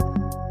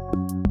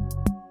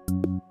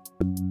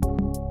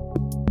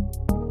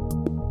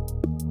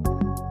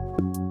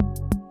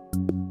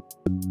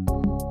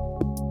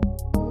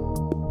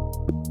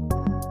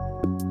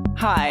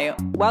Hi,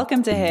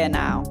 welcome to Here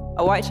Now,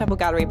 a Whitechapel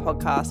Gallery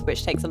podcast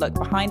which takes a look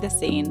behind the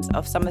scenes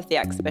of some of the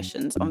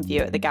exhibitions on view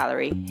at the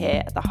gallery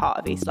here at the heart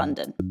of East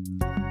London.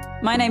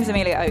 My name is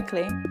Amelia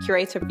Oakley,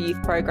 Curator of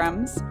Youth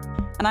Programmes,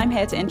 and I'm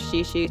here to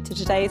introduce you to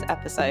today's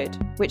episode,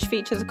 which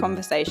features a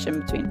conversation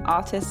between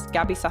artists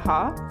Gabi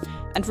Sahar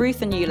and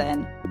Ruth and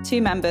Yulin,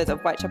 two members of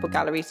Whitechapel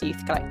Gallery's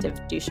youth collective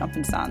Duchamp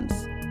and Sons.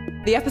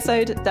 The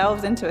episode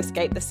delves into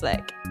Escape the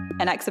Slick,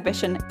 an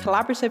exhibition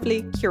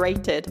collaboratively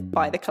curated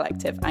by the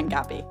collective and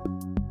Gabi.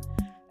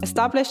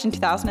 Established in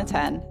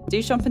 2010,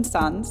 Duchamp and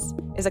Sons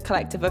is a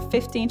collective of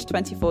 15 to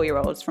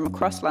 24-year-olds from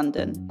across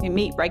London who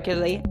meet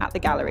regularly at the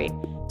gallery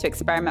to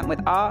experiment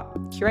with art,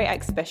 curate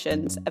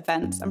exhibitions,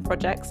 events and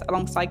projects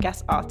alongside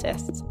guest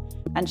artists,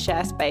 and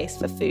share space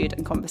for food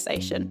and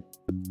conversation.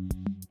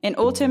 In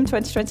autumn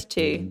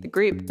 2022, the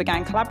group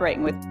began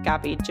collaborating with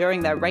Gabi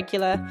during their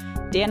regular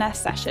DNS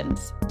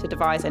sessions to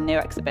devise a new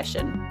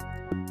exhibition.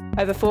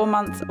 Over 4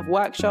 months of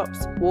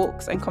workshops,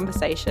 walks and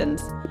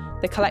conversations,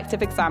 the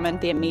collective examined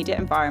the immediate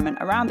environment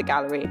around the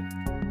gallery,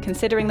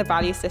 considering the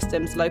value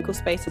systems local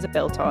spaces are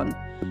built on,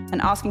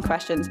 and asking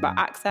questions about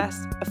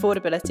access,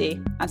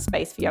 affordability, and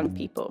space for young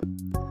people.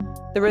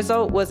 The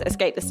result was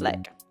Escape the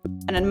Slick,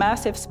 an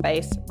immersive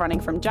space running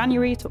from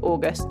January to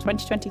August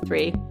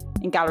 2023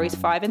 in Galleries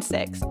 5 and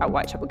 6 at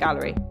Whitechapel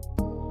Gallery.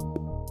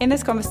 In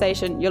this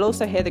conversation, you'll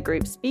also hear the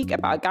group speak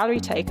about a gallery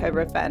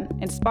takeover event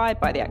inspired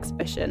by the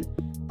exhibition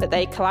that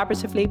they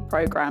collaboratively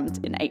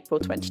programmed in April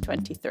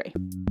 2023.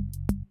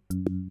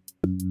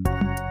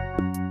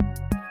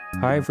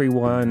 Hi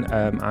everyone,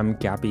 I'm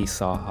Gabi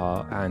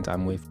Sahar and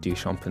I'm with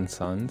Duchamp and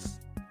Sons.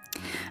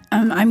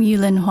 I'm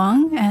Yulin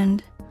Huang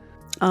and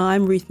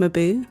I'm Ruth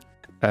Mabu.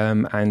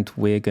 And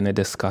we're going to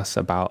discuss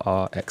about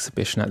our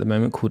exhibition at the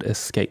moment called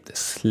Escape the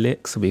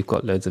Slick. So we've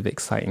got loads of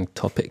exciting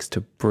topics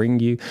to bring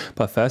you.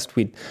 But first,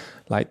 we'd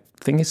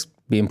think it's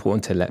be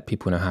important to let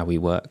people know how we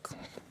work.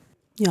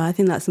 Yeah, I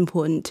think that's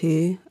important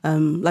too.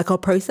 Our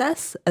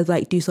process as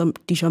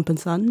Duchamp and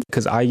Sons.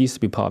 Because I used to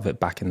be part of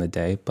it back in the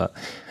day, but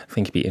I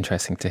think it'd be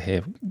interesting to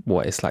hear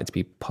what it's like to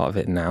be part of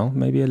it now,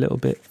 maybe a little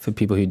bit, for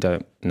people who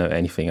don't know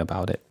anything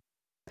about it.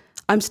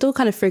 I'm still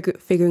kind of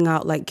figuring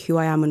out who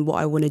I am and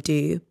what I want to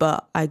do,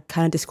 but I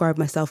kind of describe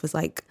myself as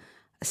a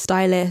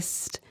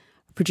stylist,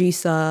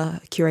 producer,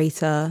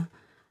 curator.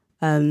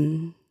 But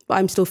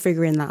I'm still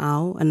figuring that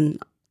out, and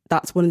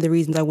that's one of the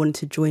reasons I wanted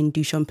to join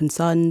Duchamp and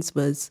Sons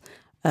was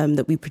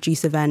that we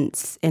produce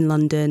events in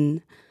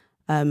London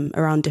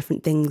around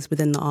different things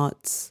within the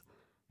arts.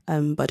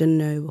 But I don't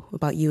know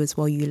about you as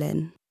well,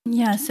 Yulin.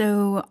 Yeah,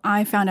 so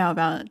I found out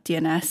about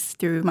DNS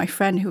through my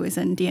friend who was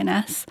in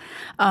DNS.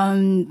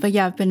 But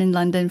yeah, I've been in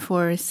London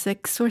for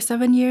 6 or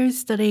 7 years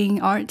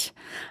studying art.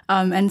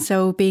 And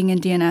so being in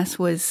DNS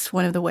was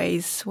one of the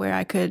ways where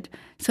I could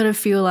sort of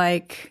feel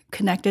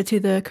connected to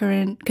the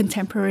current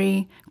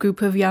contemporary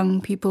group of young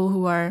people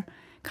who are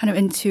kind of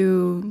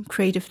into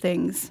creative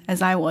things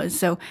as I was.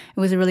 So it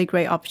was a really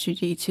great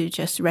opportunity to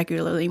just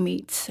regularly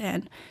meet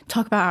and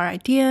talk about our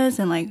ideas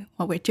and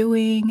what we're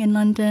doing in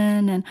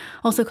London and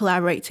also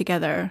collaborate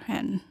together.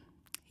 And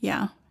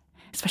yeah,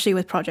 especially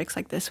with projects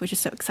like this, which is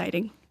so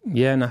exciting.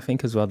 Yeah, and I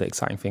think as well the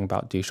exciting thing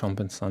about Duchamp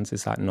and Sons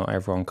is that not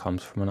everyone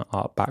comes from an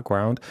art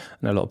background,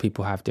 and a lot of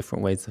people have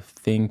different ways of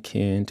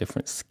thinking,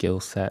 different skill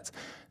sets.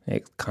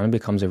 It kind of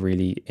becomes a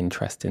really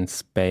interesting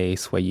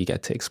space where you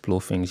get to explore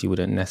things you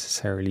wouldn't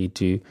necessarily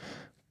do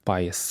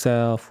by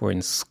yourself or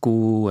in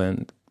school.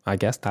 And I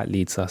guess that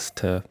leads us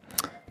to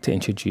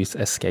introduce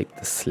Escape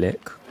the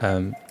Slick,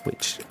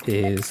 which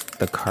is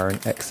the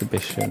current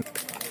exhibition.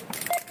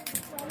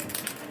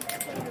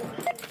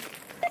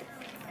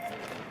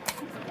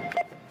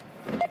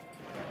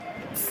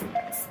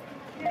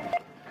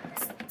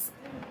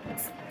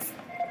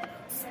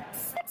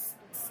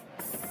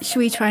 Should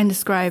we try and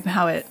describe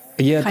how it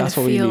kind of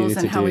feels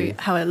and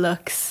how it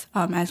looks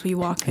as we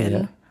walk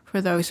in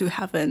for those who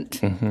haven't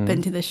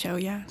been to the show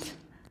yet?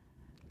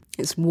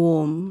 It's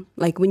warm.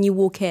 When you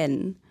walk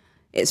in,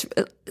 it's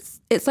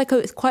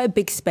quite a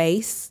big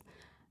space,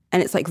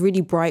 and it's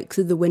really bright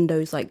because the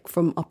windows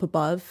from up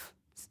above.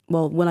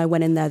 Well, when I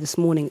went in there this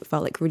morning, it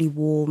felt really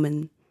warm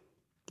and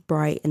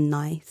bright and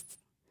nice.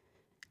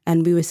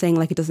 And we were saying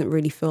it doesn't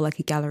really feel like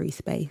a gallery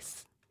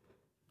space.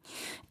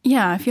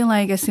 Yeah, I feel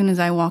as soon as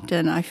I walked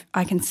in,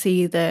 I can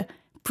see the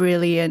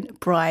brilliant,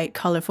 bright,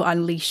 colorful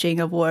unleashing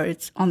of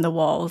words on the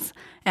walls.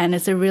 And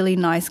it's a really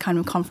nice kind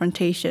of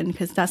confrontation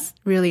because that's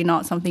really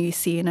not something you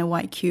see in a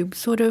white cube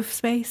sort of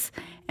space.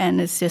 And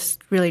it's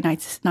just really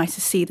nice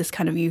to see this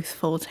kind of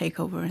youthful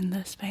takeover in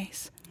the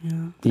space.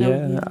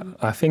 Yeah,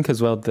 I think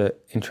as well the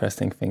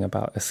interesting thing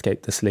about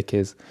Escape the Slick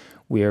is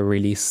we are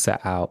really set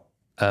out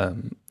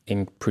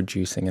in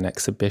producing an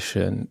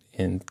exhibition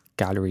in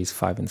Galleries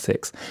 5 and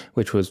 6,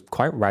 which was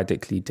quite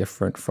radically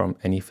different from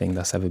anything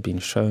that's ever been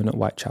shown at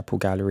Whitechapel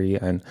Gallery,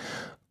 and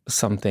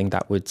something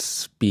that would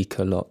speak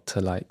a lot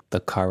to the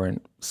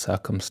current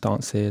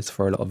circumstances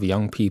for a lot of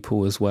young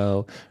people as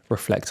well,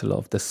 reflect a lot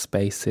of the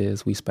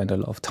spaces we spend a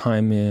lot of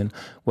time in,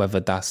 whether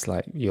that's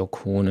your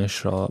corner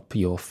shop,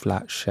 your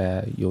flat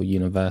share, your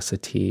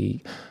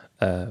university,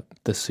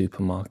 the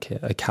supermarket,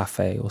 a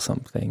cafe or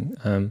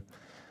something.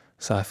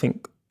 So I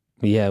think,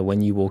 yeah,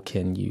 when you walk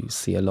in, you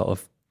see a lot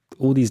of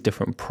all these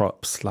different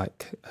props,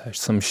 like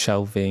some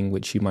shelving,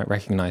 which you might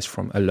recognize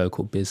from a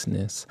local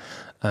business,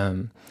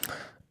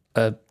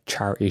 a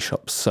charity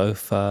shop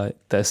sofa.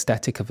 The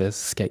aesthetic of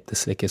Escape the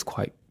Slick is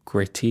quite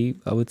gritty,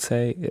 I would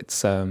say. It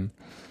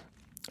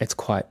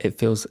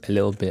feels a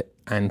little bit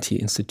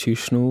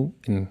anti-institutional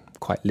in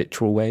quite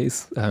literal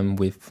ways,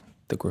 with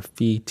the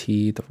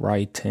graffiti, the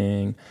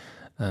writing,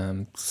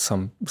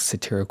 some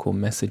satirical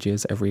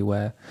messages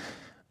everywhere.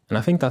 And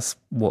I think that's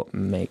what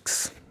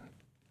makes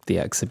the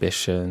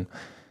exhibition,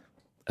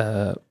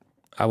 I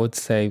would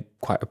say,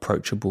 quite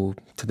approachable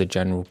to the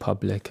general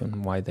public,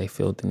 and why they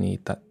feel the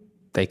need that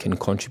they can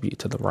contribute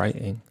to the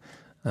writing.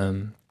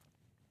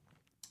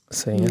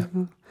 So, yeah.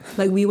 Mm-hmm.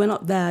 Like, we went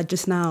up there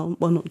just now,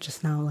 well, not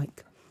just now,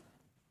 like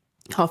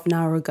half an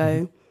hour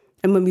ago.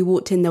 And when we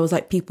walked in, there was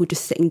like people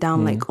just sitting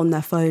down, like on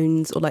their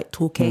phones or like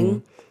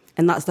talking.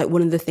 And that's like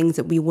one of the things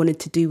that we wanted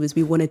to do, was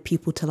we wanted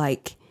people to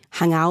like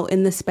hang out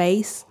in the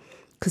space.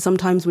 Because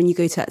sometimes when you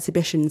go to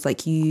exhibitions,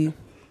 like you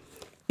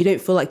don't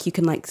feel like you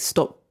can like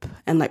stop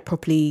and like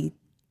properly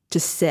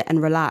just sit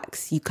and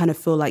relax. You kind of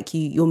feel like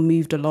you're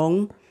moved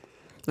along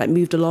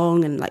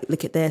and like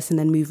look at this and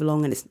then move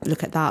along and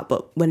look at that.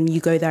 But when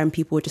you go there and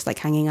people are just like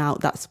hanging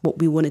out, that's what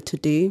we wanted to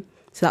do.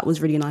 So that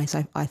was really nice,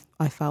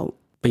 I felt.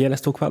 But yeah,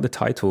 let's talk about the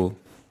title.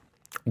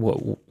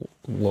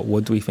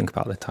 What do we think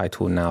about the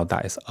title now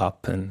that it's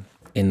up and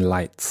in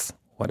lights,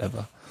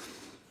 whatever?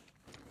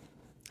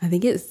 I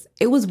think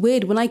it was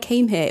weird. When I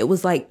came here, it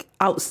was like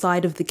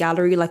outside of the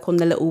gallery, like on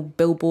the little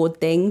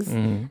billboard things.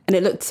 And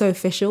it looked so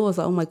official. I was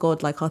like, oh my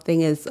God, like our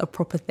thing is a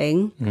proper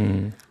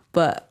thing.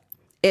 But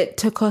it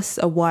took us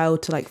a while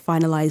to like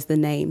finalize the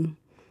name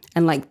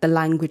and like the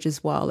language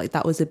as well. Like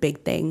that was a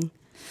big thing.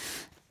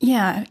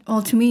 Yeah.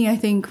 Well, to me, I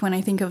think when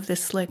I think of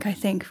this Slick, I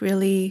think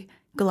really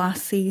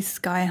glassy,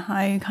 sky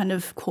high, kind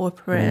of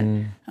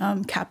corporate,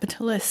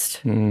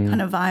 capitalist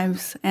kind of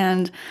vibes.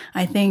 And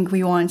I think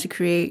we wanted to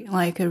create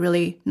like a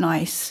really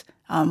nice,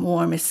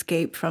 warm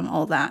escape from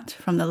all that,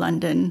 from the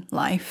London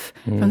life,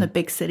 from the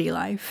big city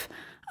life.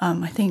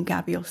 I think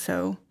Gabby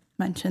also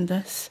mentioned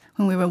this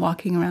when we were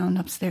walking around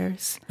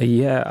upstairs.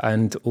 Yeah,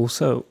 and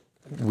also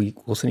we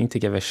also need to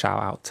give a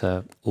shout out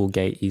to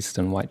Aldgate East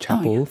and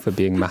Whitechapel for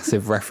being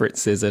massive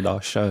references in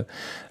our show,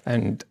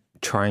 and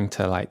trying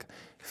to like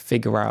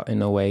figure out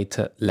in a way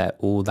to let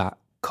all that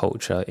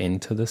culture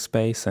into the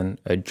space and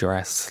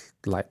address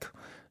like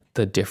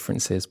the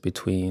differences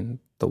between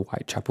the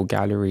Whitechapel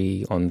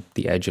Gallery on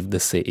the edge of the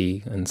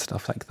city and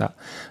stuff like that.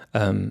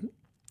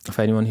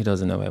 For anyone who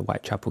doesn't know where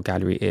Whitechapel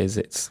Gallery is,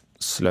 it's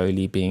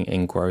slowly being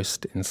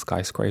engrossed in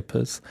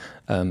skyscrapers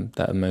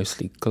that are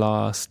mostly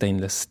glass,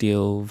 stainless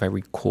steel,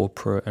 very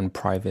corporate and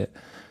private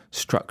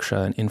structure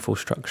and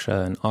infrastructure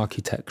and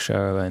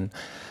architecture, and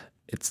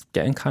it's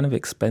getting kind of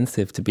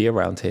expensive to be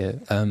around here.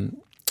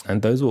 And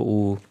those were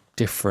all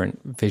different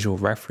visual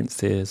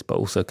references, but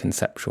also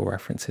conceptual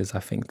references,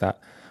 I think, that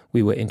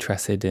we were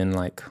interested in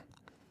like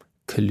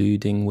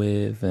colluding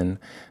with and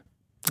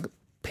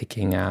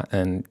picking at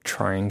and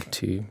trying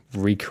to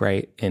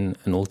recreate in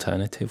an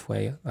alternative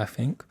way, I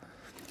think.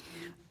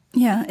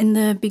 Yeah, in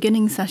the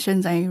beginning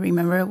sessions, I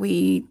remember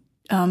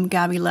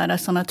Gabby led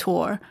us on a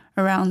tour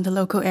around the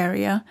local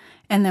area,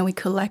 and then we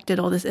collected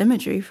all this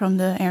imagery from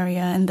the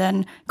area and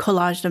then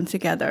collaged them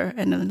together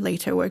in a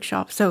later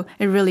workshop. So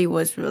it really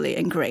was really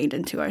ingrained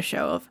into our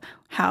show of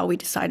how we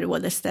decided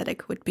what the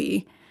aesthetic would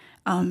be.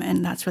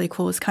 And that's really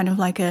cool. It's kind of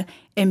like a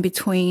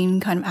in-between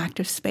kind of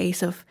active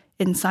space of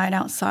inside,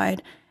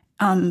 outside,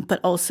 but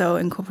also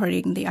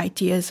incorporating the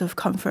ideas of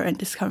comfort and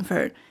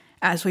discomfort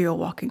as we were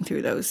walking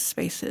through those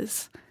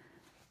spaces.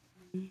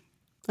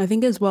 I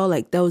think as well,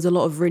 like there was a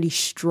lot of really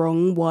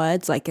strong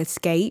words like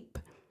escape.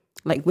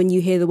 Like when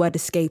you hear the word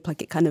escape,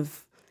 like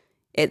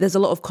there's a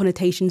lot of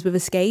connotations with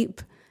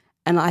escape.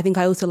 And I think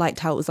I also liked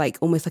how it was like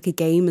almost like a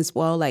game as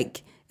well,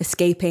 like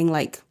escaping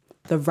like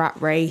the rat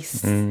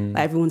race. Like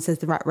everyone says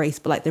the rat race,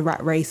 but like the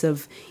rat race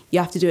of you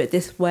have to do it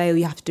this way or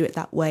you have to do it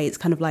that way. It's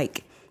kind of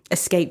like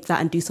escape that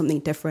and do something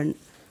different.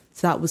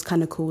 So that was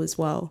kind of cool as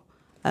well.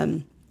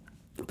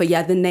 But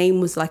yeah, the name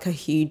was like a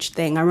huge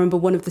thing. I remember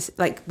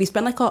we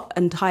spent like our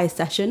entire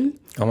session.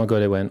 Oh my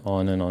God, it went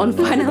on and on. On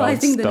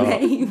finalising the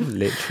name.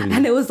 Literally.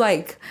 And it was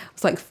like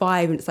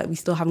 5 and it's like we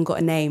still haven't got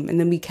a name. And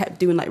then we kept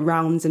doing like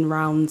rounds and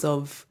rounds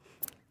of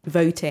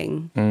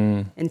voting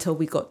until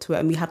we got to it.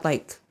 And we had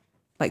like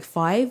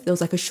 5. There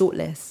was like a short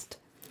list.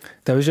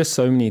 There was just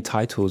so many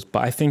titles,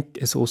 but I think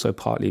it's also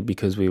partly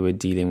because we were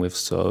dealing with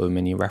so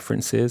many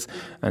references,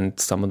 and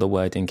some of the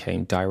wording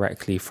came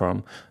directly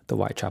from the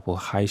Whitechapel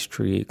High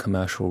Street,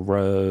 Commercial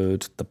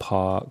Road, the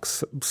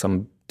parks,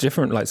 some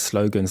different like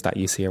slogans that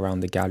you see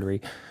around the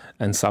gallery,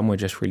 and some were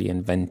just really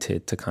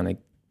invented to kind of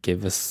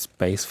give us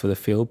space for the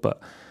feel. But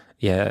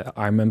yeah,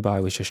 I remember I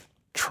was just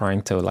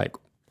trying to like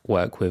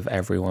work with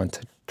everyone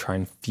to try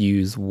and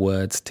fuse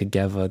words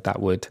together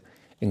that would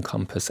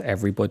encompass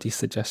everybody's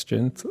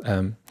suggestions.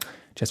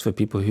 Just for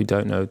people who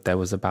don't know, there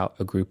was about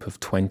a group of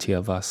 20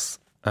 of us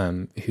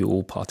who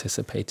all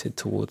participated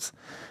towards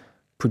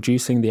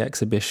producing the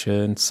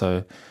exhibition.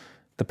 So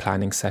the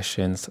planning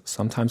sessions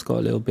sometimes got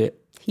a little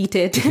bit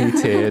heated,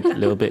 a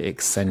little bit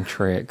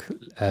eccentric.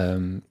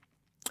 And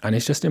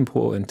it's just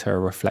important to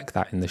reflect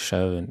that in the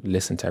show and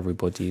listen to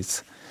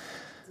everybody's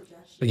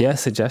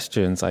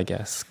suggestions, I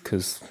guess,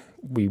 because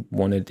we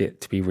wanted it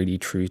to be really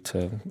true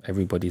to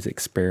everybody's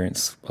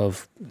experience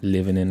of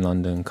living in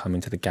London,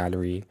 coming to the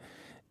gallery,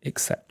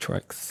 etc.,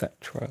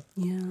 etc.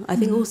 Yeah, I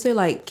think also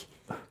like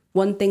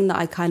one thing that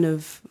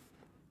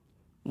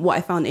what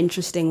I found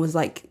interesting was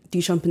like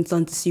Duchamp and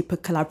Sons is super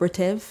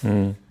collaborative,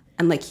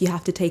 and like you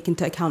have to take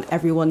into account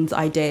everyone's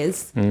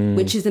ideas,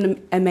 which is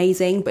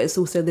amazing, but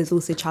there's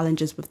also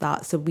challenges with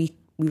that. So we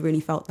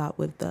really felt that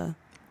with that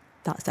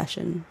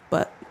session,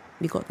 but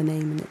we got the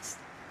name and it's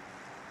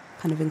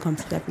kind of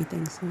encompassed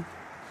everything. So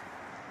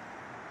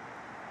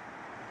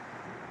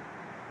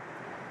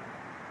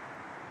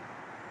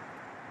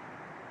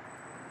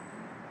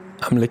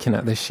I'm looking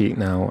at the sheet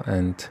now,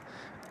 and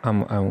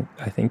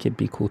I think it'd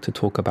be cool to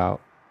talk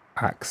about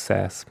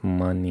access,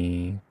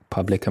 money,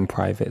 public and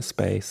private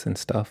space and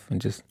stuff,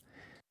 and just...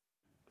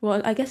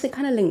 Well, I guess it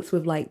kind of links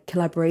with like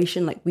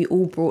collaboration. Like we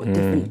all brought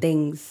different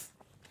things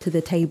to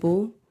the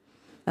table,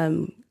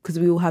 because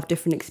we all have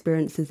different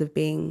experiences of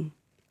being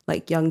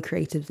like young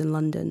creatives in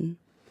London.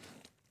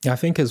 I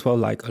think as well,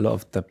 like a lot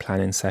of the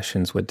planning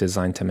sessions were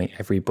designed to make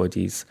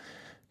everybody's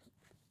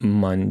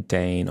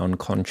mundane,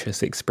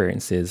 unconscious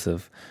experiences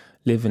of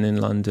living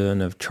in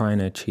London, of trying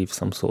to achieve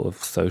some sort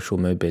of social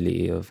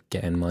mobility, of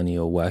getting money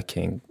or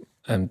working,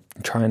 and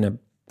trying to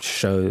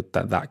show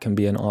that can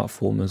be an art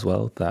form as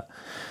well, that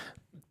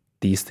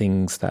these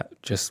things that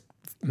just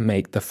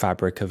make the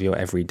fabric of your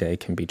everyday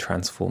can be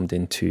transformed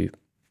into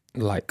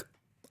like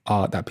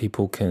art that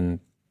people can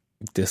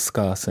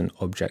discuss and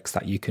objects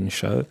that you can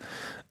show,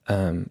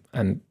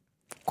 and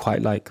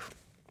quite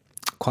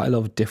a lot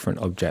of different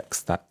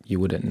objects that you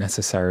wouldn't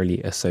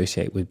necessarily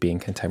associate with being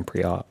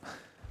contemporary art.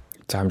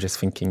 So I'm just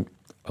thinking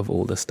of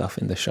all the stuff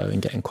in the show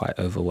and getting quite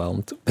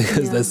overwhelmed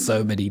because there's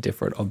so many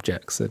different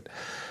objects, and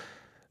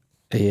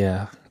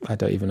I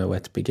don't even know where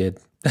to begin.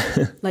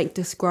 Like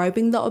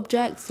describing the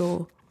objects,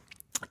 or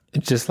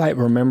just like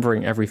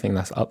remembering everything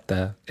that's up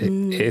there.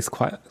 It's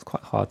quite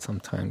hard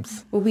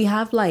sometimes. Well, we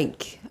have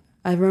like,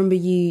 I remember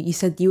you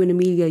said you and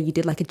Amelia, you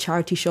did like a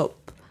charity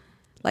shop,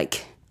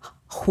 like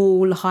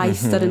haul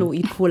heist, I don't know what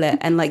you'd call it.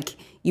 And like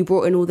you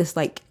brought in all this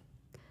like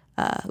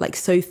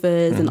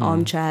sofas and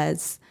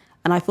armchairs.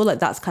 And I feel like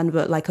that's kind of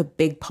a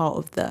big part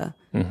of the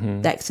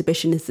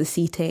exhibition is the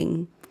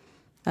seating.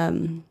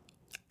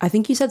 I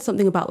think you said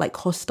something about like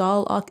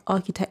hostile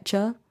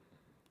architecture.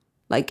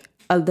 Like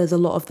there's a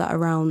lot of that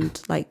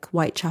around like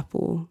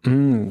Whitechapel.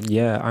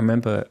 Yeah, I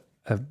remember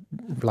a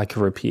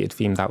repeated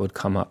theme that would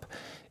come up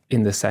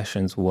in the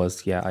sessions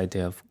was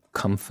idea of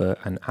comfort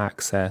and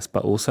access,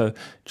 but also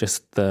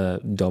just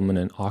the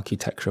dominant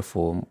architecture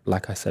form,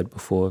 like I said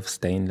before, of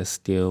stainless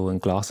steel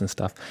and glass and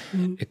stuff.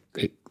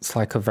 It's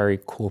like a very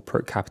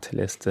corporate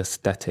capitalist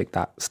aesthetic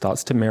that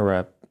starts to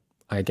mirror,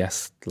 I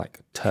guess, like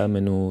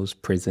terminals,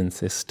 prison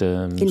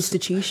systems,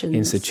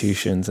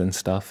 institutions and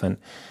stuff. And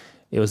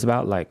it was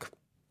about like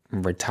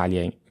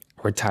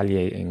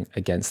retaliating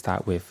against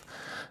that with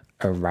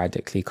a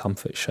radically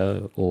comfort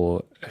show,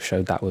 or a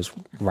show that was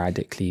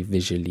radically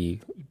visually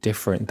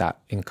different, that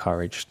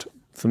encouraged,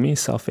 for me,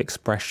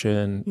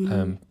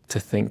 self-expression, to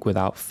think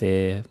without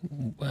fear,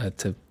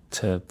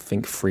 to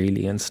think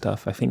freely and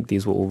stuff. I think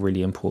these were all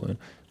really important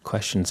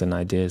questions and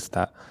ideas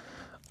that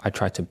I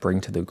tried to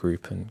bring to the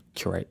group and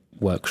curate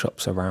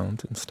workshops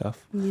around and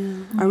stuff.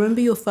 Yeah, I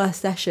remember your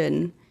first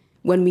session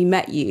when we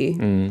met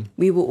you.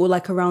 We were all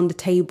like around the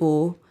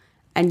table,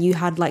 and you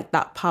had like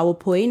that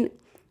PowerPoint,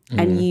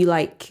 and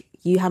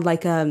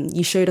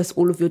you showed us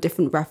all of your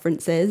different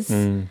references,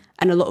 and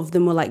a lot of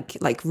them were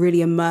like really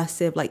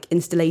immersive, like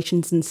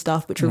installations and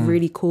stuff, which were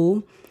really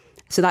cool.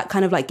 So that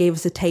kind of like gave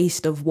us a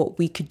taste of what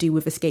we could do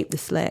with Escape the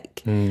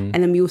Slick. And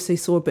then we also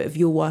saw a bit of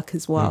your work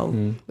as well,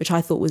 which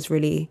I thought was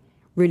really,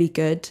 really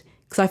good.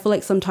 Because I feel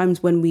like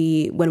sometimes when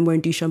we're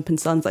in Duchamp and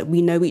Sons, like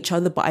we know each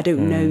other, but I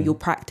don't know your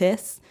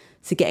practice.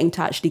 So getting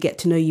to actually get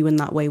to know you in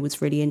that way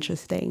was really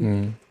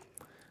interesting.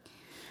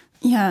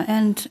 Yeah,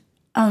 and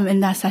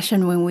in that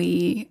session when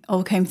we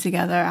all came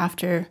together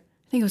after,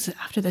 I think it was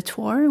after the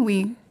tour,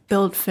 we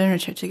built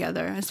furniture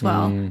together as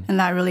well. And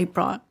that really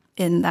brought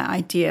in that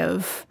idea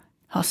of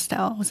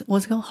hostile,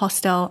 was it called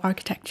hostile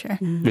architecture?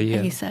 Like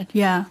you said.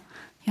 Yeah,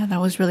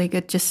 that was really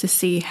good just to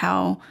see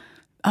how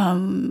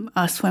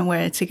us, when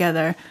we're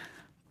together,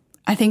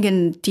 I think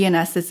in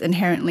DNS it's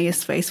inherently a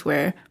space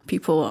where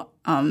people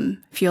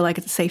feel like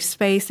it's a safe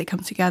space. They come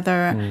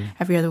together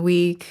every other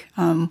week.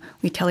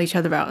 We tell each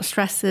other about our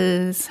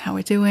stresses, how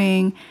we're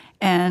doing.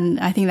 And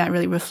I think that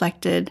really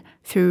reflected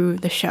through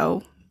the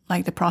show,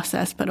 like the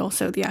process, but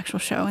also the actual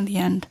show in the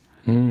end.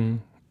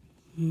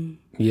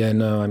 Yeah,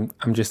 no,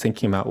 I'm just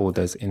thinking about all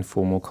those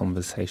informal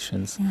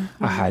conversations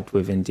I had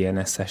within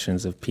DNS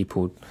sessions of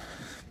people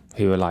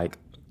who were like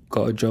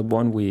got a job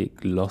one week,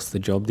 lost the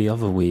job the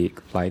other week,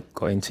 like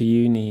got into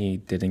uni,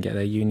 didn't get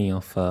their uni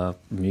offer,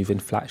 moving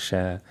flat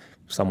share,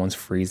 someone's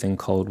freezing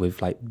cold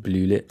with like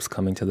blue lips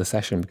coming to the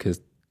session because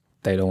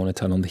they don't want to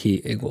turn on the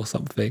heating or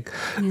something.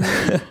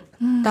 Yeah.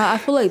 I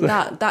feel like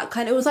that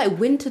kind of, it was like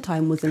winter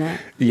time, wasn't it?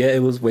 Yeah,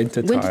 it was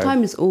winter time. Winter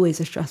time is always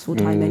a stressful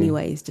time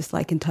anyways, just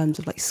like in terms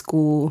of like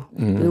school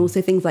and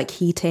also things like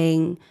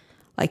heating.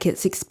 Like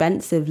it's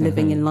expensive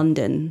living in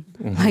London.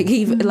 Like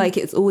even like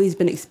it's always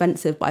been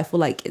expensive, but I feel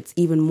like it's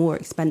even more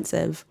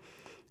expensive.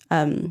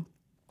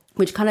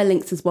 Which kind of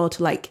links as well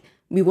to like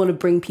we want to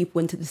bring people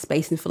into the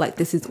space and feel like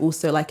this is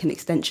also like an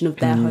extension of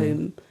their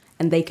home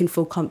and they can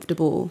feel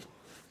comfortable.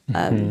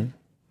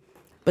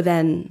 But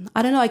then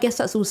I don't know, I guess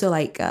that's also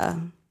like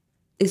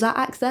is that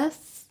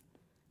access?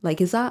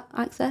 Like is that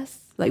access?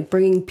 Like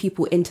bringing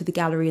people into the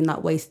gallery in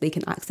that way so they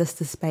can access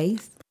the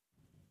space?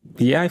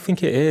 Yeah, I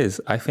think it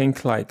is. I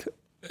think like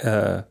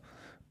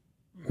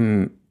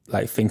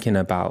thinking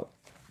about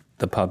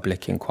the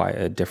public in quite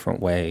a different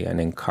way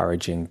and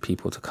encouraging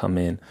people to come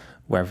in,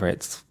 whether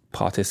it's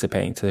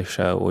participating to the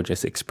show or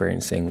just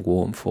experiencing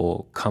warmth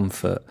or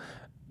comfort,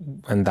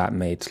 and that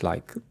made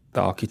like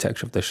the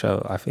architecture of the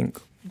show, I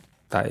think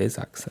that is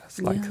access.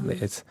 Like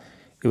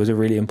it was a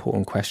really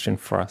important question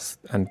for us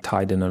and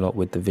tied in a lot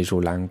with the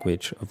visual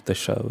language of the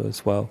show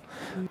as well.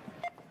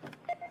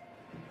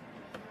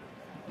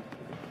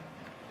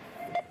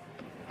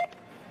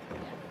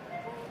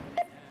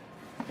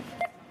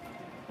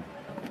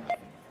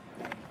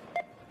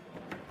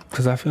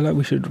 Because I feel like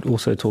we should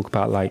also talk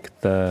about like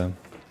the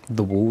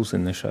walls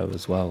in the show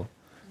as well,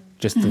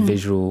 just the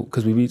visual.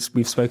 Because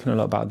we've spoken a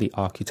lot about the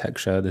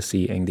architecture, the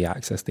seating, the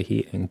access, the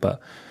heating,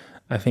 but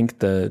I think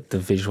the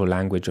visual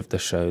language of the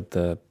show,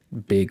 the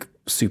big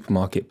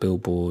supermarket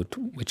billboard,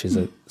 which is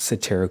a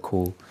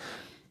satirical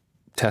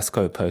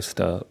Tesco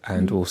poster,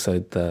 and also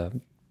the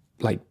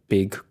like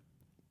big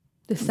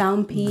the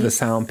sound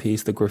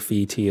piece, the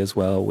graffiti as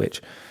well,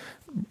 which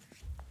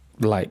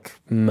like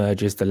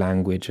merges the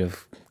language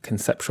of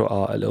conceptual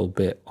art a little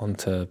bit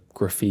onto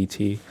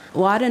graffiti.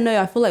 Well, I don't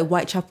know. I feel like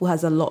Whitechapel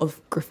has a lot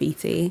of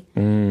graffiti.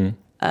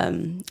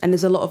 And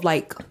there's a lot of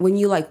like, when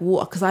you like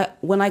walk, because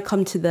when I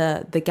come to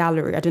the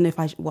gallery, I don't know if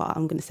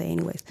I'm going to say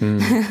anyways,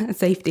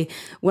 safety.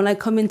 When I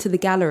come into the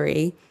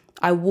gallery,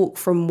 I walk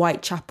from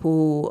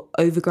Whitechapel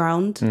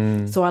overground.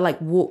 So I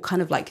like walk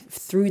kind of like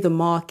through the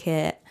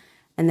market,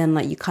 and then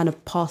like you kind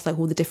of pass like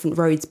all the different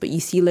roads, but you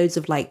see loads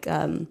of like,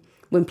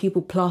 when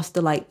people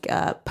plaster like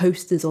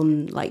posters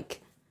on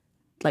like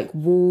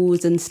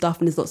walls and stuff,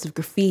 and there's lots of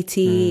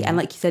graffiti, and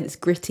like you said, it's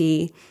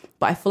gritty,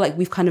 but I feel like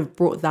we've kind of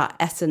brought that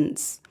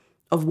essence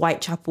of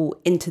Whitechapel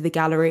into the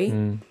gallery,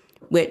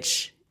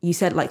 which you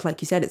said,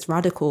 like you said, it's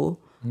radical.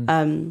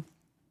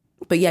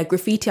 But yeah,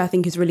 graffiti I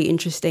think is really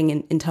interesting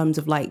in terms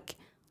of like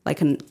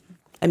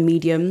a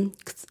medium.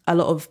 'Cause a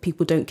lot of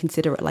people don't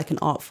consider it like an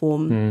art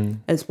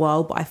form as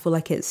well, but I feel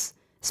like it's,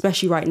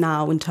 especially right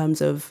now in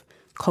terms of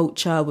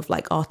culture with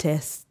like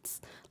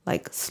artists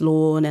like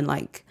Sloan and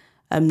like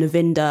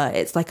Navinda,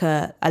 it's like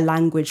a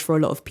language for a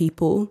lot of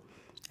people.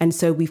 And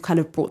so we've kind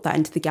of brought that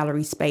into the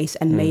gallery space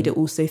and made it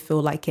also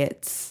feel like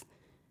it's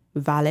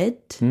valid.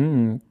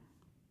 Yeah.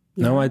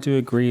 No, I do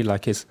agree.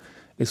 Like it's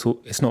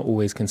not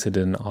always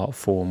considered an art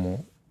form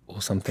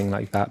or something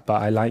like that.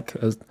 But I like,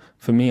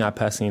 for me, I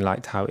personally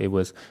liked how it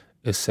was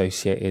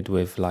associated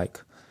with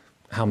like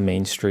how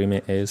mainstream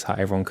it is, how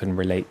everyone can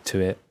relate to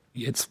it.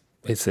 It's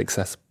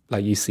accessible.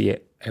 Like you see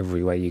it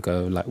everywhere you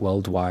go, like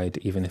worldwide,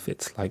 even if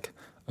it's like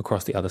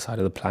across the other side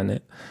of the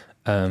planet.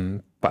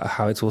 But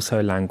how it's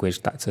also a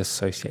language that's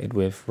associated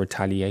with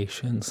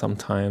retaliation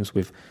sometimes,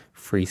 with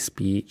free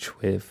speech,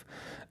 with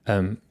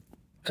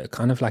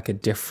kind of like a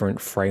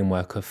different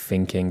framework of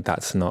thinking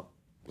that's not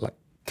like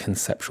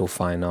conceptual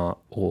fine art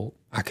or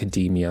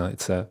academia.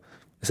 It's a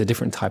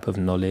different type of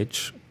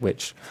knowledge,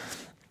 which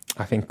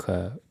I think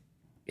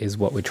is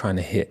what we're trying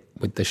to hit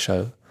with the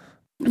show.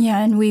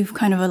 Yeah, and we've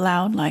kind of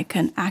allowed like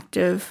an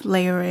active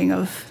layering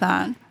of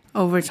that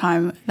over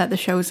time that the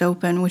show's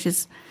open, which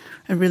is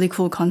a really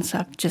cool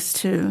concept, just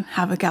to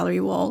have a gallery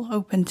wall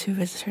open to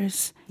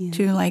visitors.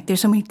 To like,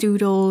 there's so many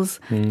doodles,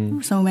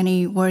 so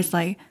many words,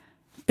 like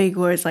big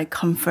words like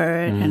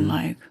comfort and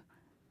like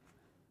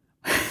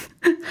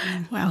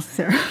what else is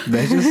there?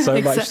 There's just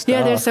so much stuff.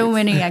 Yeah, there's so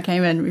many. I can't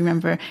even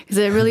remember, because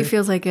it really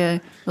feels like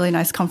a really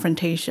nice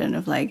confrontation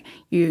of like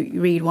you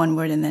read one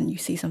word and then you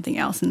see something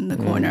else in the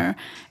corner,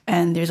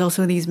 and there's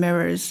also these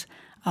mirrors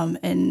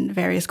in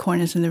various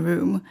corners in the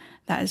room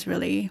that is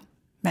really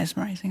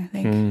mesmerizing, I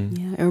think.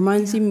 Yeah, it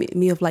reminds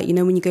me of like, you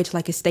know, when you go to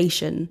like a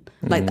station,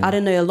 like I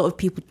don't know, a lot of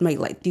people make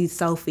like do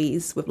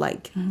selfies with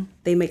like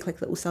they make like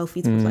little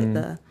selfies with like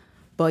the.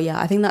 But yeah,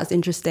 I think that's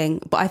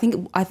interesting. But I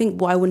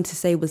think what I wanted to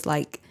say was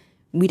like,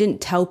 we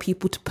didn't tell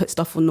people to put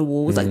stuff on the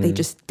walls, like they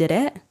just did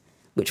it,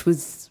 which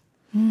was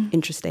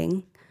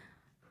interesting.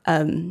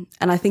 And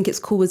I think it's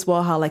cool as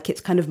well how like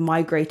it's kind of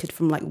migrated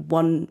from like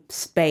one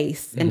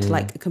space into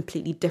like a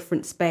completely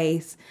different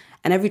space.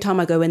 And every time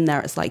I go in there,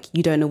 it's like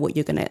you don't know what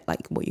you're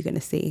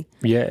gonna see.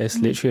 Yeah, it's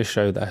literally a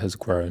show that has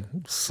grown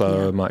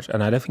so much,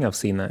 and I don't think I've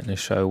seen that in a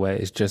show where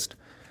it's just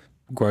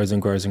grows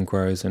and grows and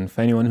grows. And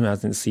for anyone who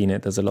hasn't seen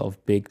it, there's a lot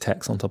of big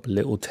text on top of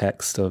little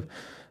text of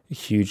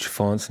huge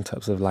fonts in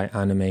terms of like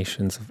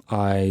animations of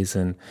eyes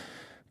and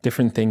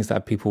different things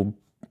that people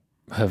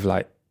have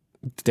like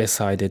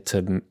decided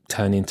to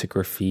turn into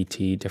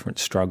graffiti, different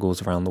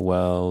struggles around the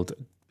world,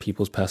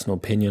 people's personal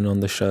opinion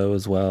on the show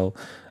as well.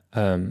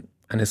 And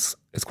it's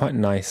quite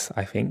nice,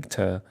 I think,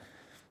 to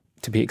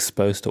be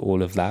exposed to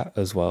all of that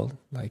as well.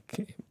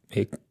 Like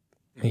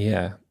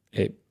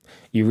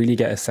you really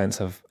get a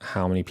sense of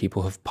how many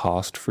people have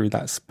passed through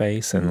that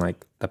space and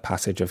like the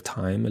passage of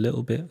time a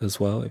little bit as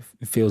well.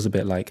 It feels a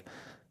bit like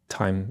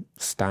time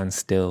stands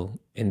still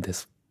in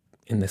this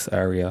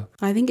area.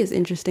 I think it's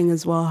interesting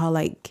as well how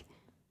like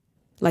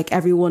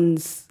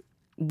everyone's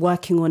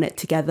working on it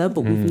together,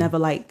 but we've never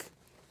like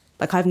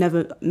I've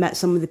never met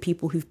some of the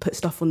people who've put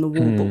stuff on the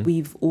wall, but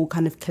we've all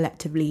kind of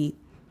collectively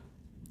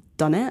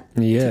done it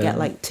to get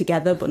like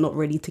together, but not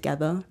really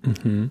together.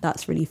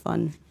 That's really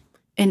fun.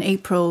 In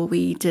April,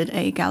 we did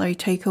a gallery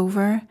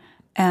takeover,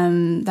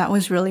 and that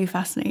was really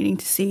fascinating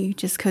to see,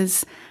 just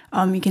because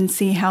you can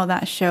see how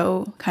that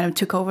show kind of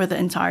took over the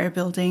entire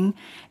building,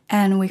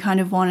 and we kind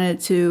of wanted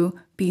it to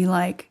be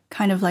like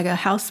kind of like a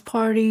house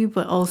party,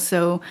 but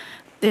also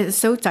it's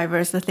so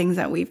diverse, the things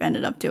that we've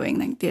ended up doing.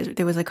 Like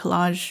there was a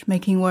collage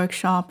making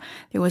workshop,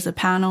 there was a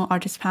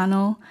artist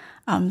panel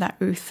that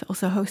Ruth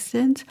also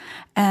hosted,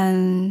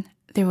 and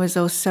there was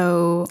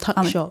also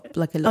tuck shop,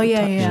 like a little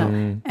tuck shop.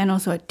 And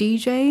also a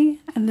DJ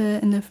in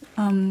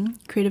the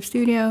creative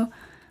studio,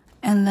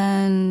 and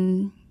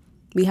then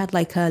we had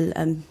like a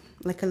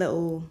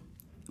little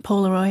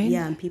Polaroid.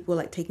 Yeah, and people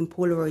like taking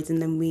Polaroids,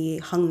 and then we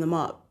hung them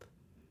up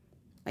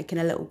like in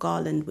a little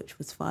garland, which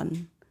was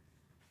fun.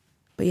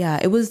 But yeah,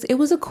 it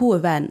was a cool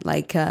event.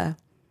 Like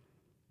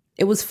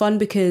it was fun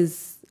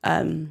because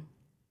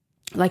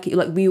like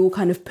we all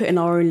kind of put in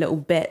our own little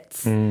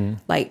bits.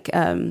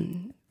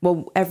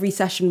 Well, every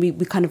session we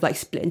kind of like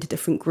split into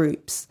different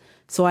groups.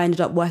 So I ended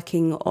up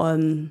working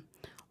on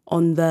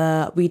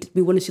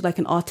we wanted to do like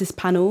an artist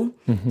panel.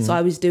 So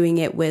I was doing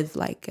it with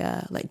like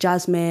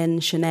Jasmine,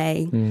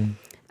 Shanae,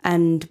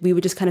 and we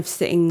were just kind of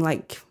sitting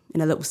like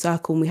in a little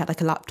circle, and we had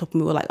like a laptop,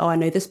 and we were like, oh, I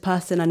know this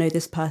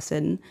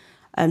person.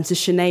 So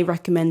Shanae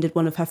recommended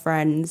one of her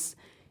friends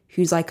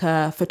who's like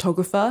a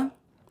photographer.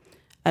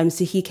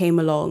 So he came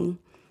along.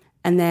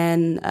 And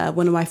then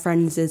one of my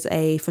friends is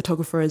a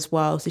photographer as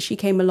well. So she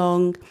came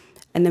along,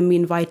 and then we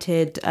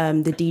invited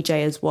the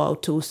DJ as well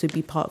to also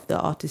be part of the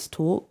artist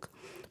talk.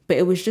 But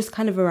it was just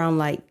kind of around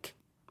like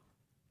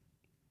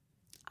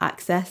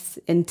access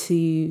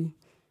into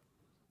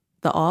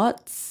the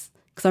arts.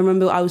 Because I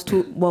remember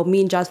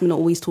me and Jasmine are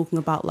always talking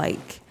about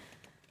like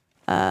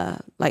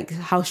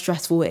how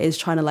stressful it is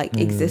trying to like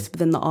exist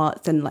within the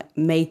arts and like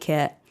make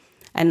it.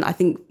 And I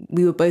think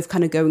we were both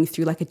kind of going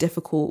through like a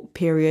difficult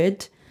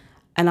period.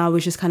 And I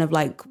was just kind of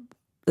like,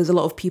 there's a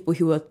lot of people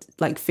who are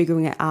like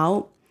figuring it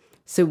out.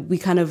 So we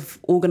kind of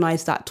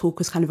organized that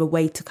talk as kind of a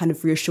way to kind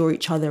of reassure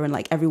each other and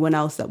like everyone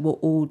else that we're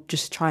all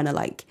just trying to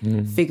like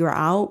figure it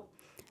out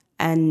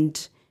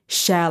and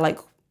share like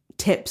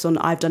tips on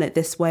I've done it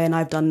this way and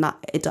I've done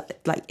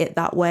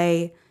that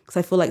way. Because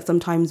I feel like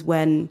sometimes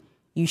when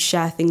you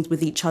share things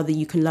with each other,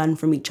 you can learn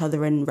from each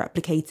other and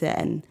replicate it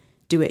and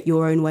do it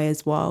your own way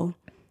as well.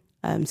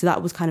 So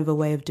that was kind of a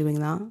way of doing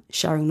that,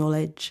 sharing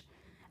knowledge.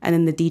 And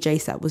then the DJ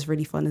set was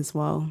really fun as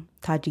well.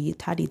 Taddy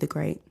the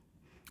Great.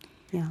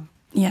 Yeah.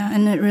 Yeah,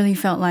 and it really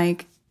felt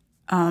like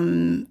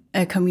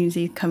a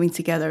community coming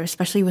together,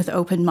 especially with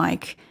open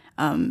mic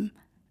that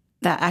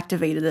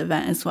activated the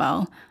event as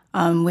well,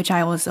 which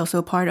I was also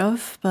a part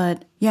of.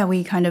 But yeah,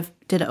 we kind of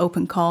did an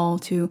open call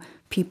to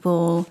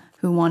people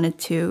who wanted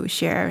to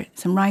share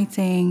some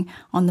writing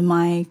on the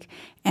mic.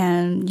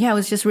 And yeah, it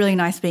was just really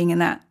nice being in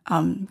that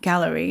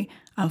gallery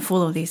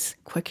full of these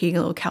quirky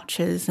little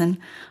couches and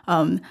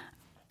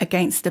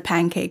against the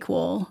pancake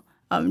wall,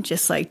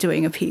 just like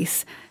doing a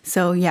piece.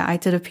 So yeah, I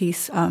did a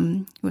piece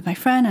with my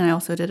friend, and I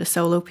also did a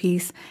solo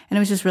piece. And it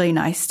was just really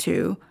nice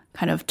to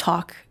kind of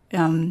talk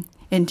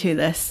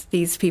into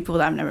these people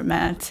that I've never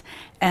met.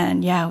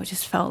 And yeah, it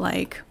just felt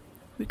like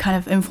kind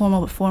of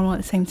informal but formal at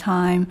the same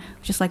time.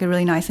 Just like a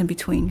really nice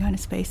in-between kind of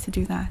space to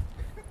do that.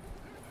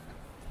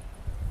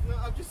 No,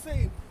 I'm just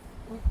saying.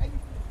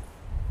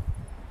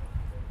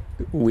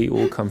 We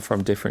all come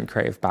from different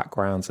creative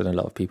backgrounds, and a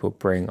lot of people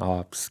bring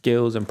our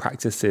skills and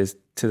practices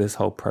to this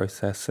whole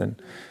process.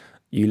 And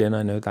Yulin,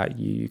 I know that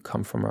you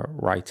come from a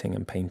writing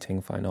and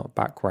painting fine art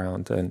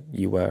background, and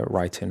you were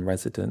writing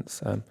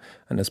residence. And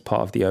as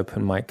part of the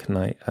open mic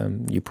night,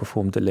 you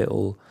performed a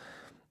little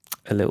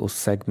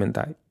segment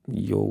that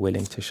you're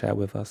willing to share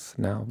with us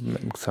now.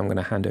 So I'm going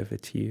to hand over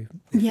to you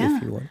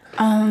if you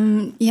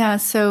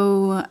want.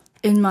 So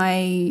in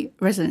my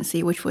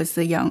residency, which was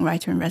the Young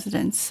Writer in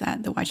Residence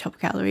at the Whitechapel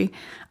Gallery,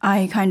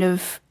 I kind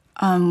of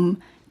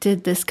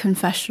did this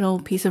confessional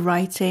piece of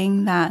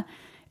writing that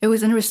it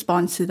was in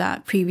response to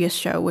that previous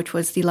show, which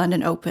was the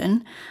London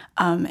Open.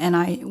 And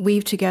I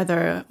weaved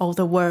together all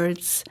the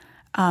words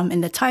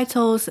in the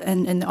titles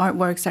and in the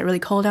artworks that really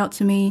called out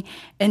to me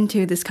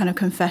into this kind of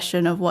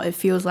confession of what it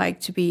feels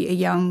like to be a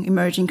young,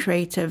 emerging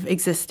creative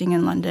existing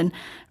in London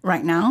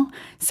right now.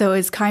 So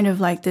it's kind of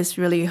like this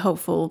really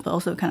hopeful, but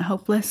also kind of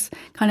hopeless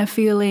kind of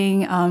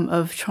feeling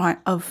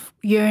of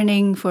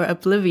yearning for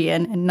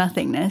oblivion and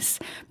nothingness,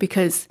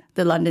 because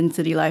the London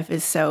city life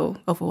is so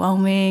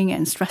overwhelming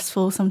and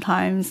stressful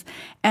sometimes.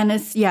 And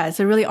it's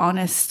a really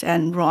honest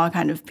and raw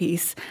kind of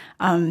piece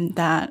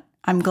that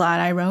I'm glad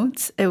I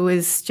wrote. It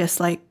was just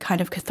like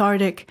kind of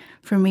cathartic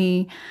for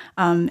me.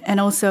 And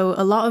also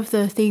a lot of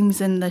the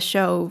themes in the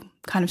show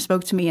kind of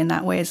spoke to me in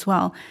that way as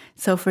well.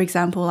 So for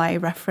example, I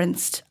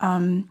referenced,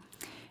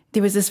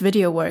 there was this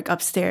video work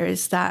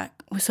upstairs that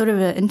was sort of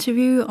an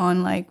interview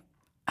on like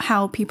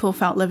how people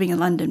felt living in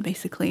London,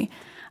 basically.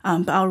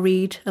 But I'll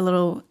read a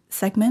little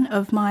segment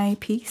of my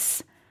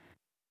piece.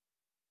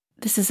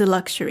 This is a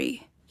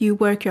luxury. You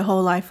work your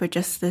whole life for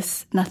just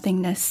this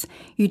nothingness.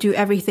 You do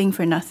everything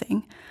for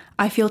nothing.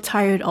 I feel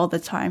tired all the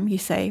time, you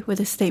say, with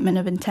a statement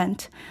of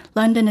intent.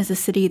 London is a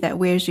city that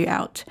wears you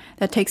out,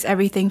 that takes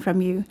everything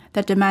from you,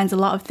 that demands a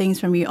lot of things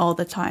from you all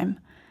the time.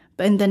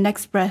 But in the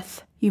next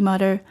breath, you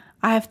mutter,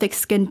 I have thick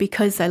skin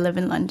because I live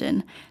in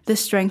London.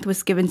 This strength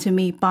was given to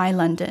me by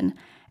London.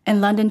 And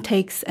London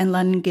takes and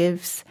London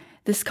gives.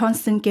 This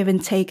constant give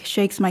and take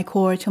shakes my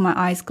core till my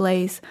eyes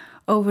glaze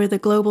over the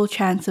global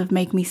chance of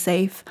make me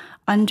safe,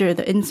 under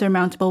the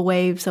insurmountable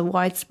waves of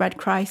widespread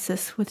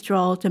crisis,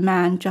 withdrawal,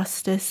 demand,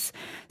 justice,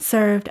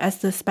 served as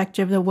the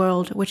spectre of the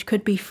world which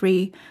could be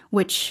free,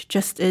 which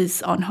just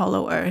is on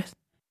hollow earth.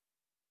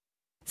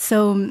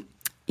 So,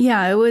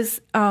 yeah, it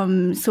was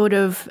sort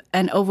of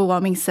an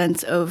overwhelming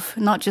sense of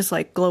not just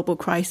like global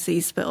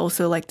crises, but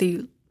also like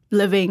the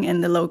living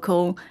in the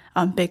local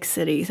big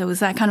cities. So it was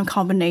that kind of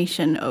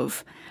combination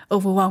of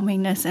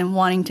overwhelmingness and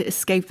wanting to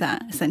escape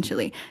that,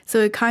 essentially. So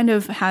it kind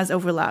of has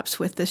overlaps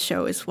with this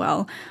show as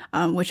well,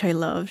 which I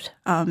loved.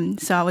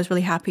 So I was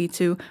really happy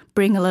to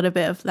bring a little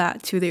bit of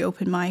that to the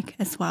open mic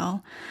as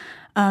well.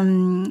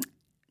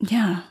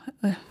 Yeah.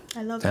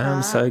 I love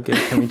Damn, that. so good.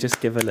 Can we just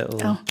give a little,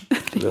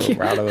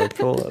 round of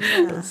applause?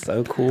 That's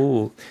so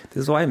cool.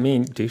 This is what I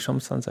mean.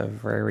 Duchamp Sons are a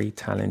very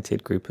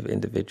talented group of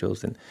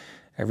individuals, and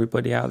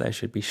everybody out there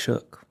should be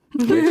shook.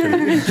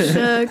 Literally.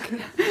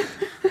 Shook.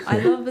 I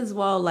love as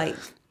well, like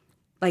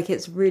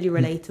it's really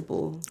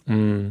relatable.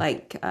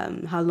 Like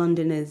how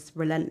London is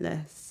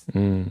relentless,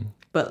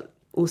 but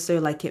also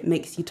like it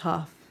makes you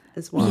tough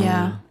as well.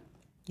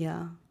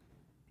 Yeah.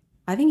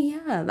 I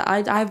think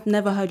I've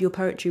never heard your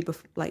poetry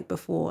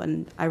before,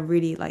 and I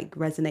really like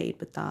resonated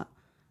with that.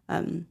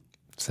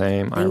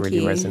 Same. I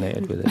really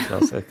resonated with it as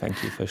well. So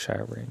thank you for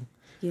sharing.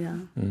 Yeah.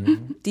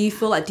 Do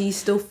you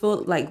still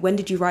feel like, when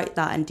did you write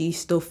that, and do you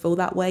still feel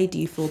that way? Do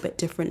you feel a bit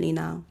differently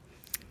now?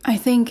 I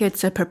think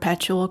it's a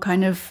perpetual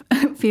kind of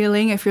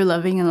feeling if you're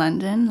living in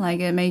London. Like,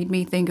 it made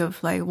me think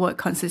of like what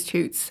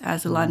constitutes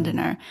as a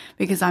Londoner,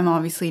 because I'm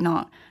obviously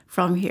not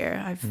from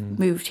here. I've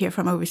moved here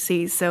from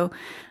overseas. So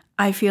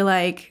I feel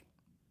like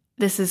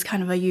this is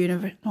kind of a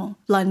universal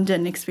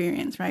London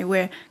experience, right?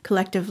 We're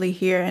collectively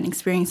here and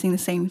experiencing the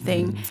same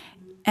thing.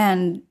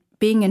 And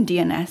being in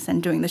DNS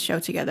and doing the show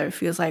together, it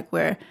feels like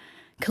we're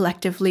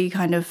collectively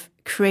kind of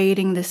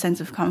creating this sense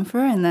of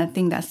comfort. And I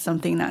think that's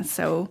something that's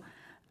so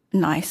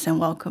nice and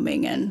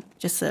welcoming, and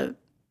just a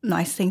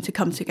nice thing to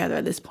come together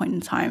at this point in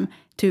time,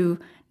 to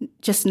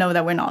just know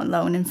that we're not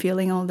alone in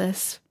feeling all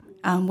this,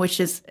 which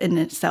is in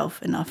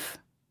itself enough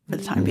for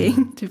the time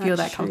being to feel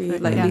that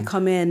comfort. Like we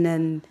come in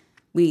and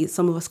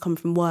some of us come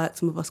from work,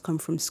 some of us come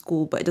from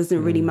school, but it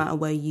doesn't really matter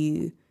where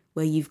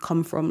you've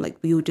come from. Like,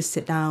 we all just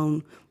sit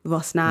down with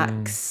our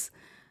snacks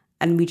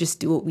and we just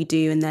do what we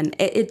do. And then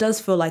it does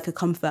feel like a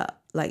comfort.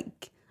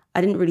 Like, I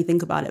didn't really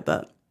think about it,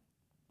 but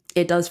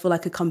it does feel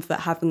like a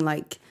comfort having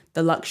like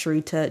the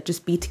luxury to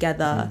just be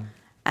together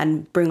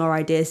and bring our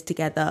ideas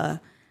together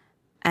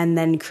and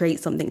then create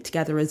something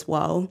together as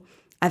well.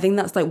 I think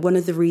that's like one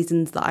of the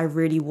reasons that I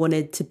really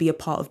wanted to be a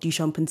part of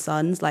Duchamp and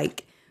Sons.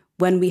 Like,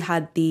 when we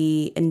had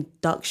the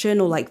induction,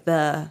 or like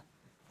I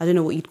don't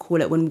know what you'd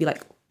call it, when we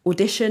like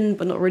audition,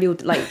 but not really,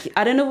 like,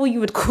 I don't know what you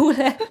would call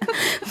it.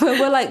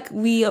 But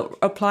we are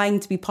applying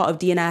to be part of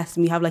DNS,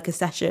 and we have like a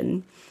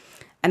session.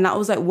 And that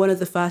was like one of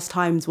the first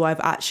times where I've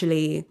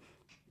actually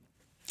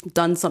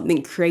done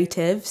something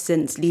creative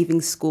since leaving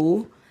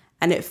school.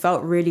 And it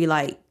felt really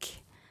like,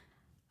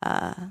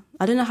 I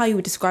don't know how you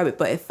would describe it,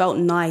 but it felt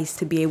nice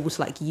to be able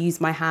to like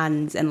use my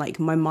hands and like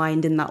my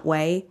mind in that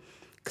way.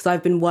 Because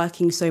I've been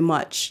working so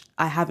much,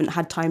 I haven't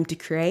had time to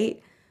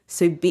create.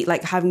 So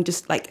having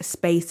just like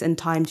space and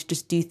time to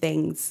just do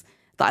things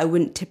that I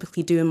wouldn't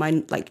typically do in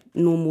my like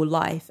normal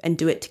life, and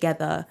do it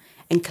together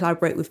and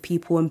collaborate with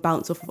people and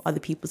bounce off of other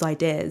people's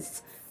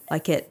ideas.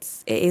 Like,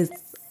 it is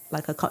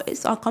like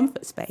it's our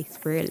comfort space,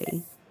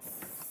 really.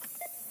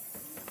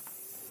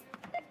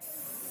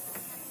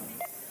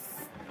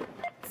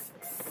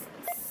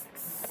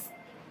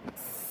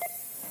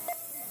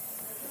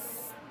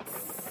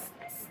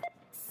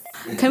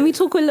 Can we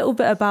talk a little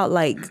bit about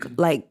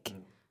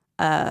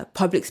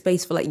public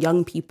space for like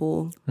young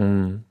people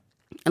and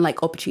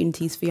like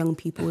opportunities for young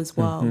people as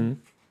well?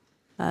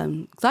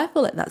 Because I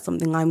feel like that's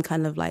something I'm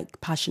kind of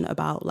like passionate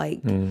about.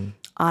 Like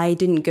I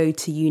didn't go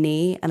to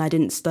uni and I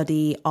didn't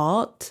study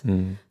art.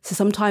 So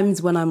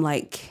sometimes when I'm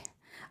like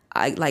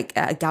at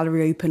a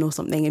gallery open or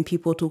something and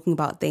people are talking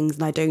about things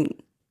and I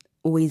don't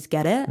always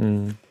get it.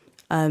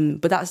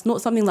 But that's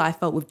not something that I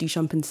felt with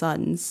Duchamp and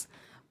Sons.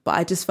 But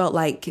I just felt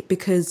like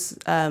because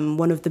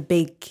one of the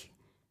big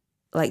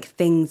like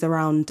things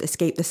around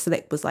Escape the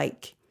Slick was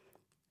like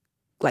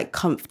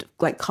comfort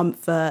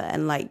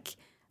and like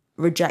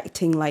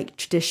rejecting like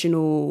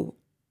traditional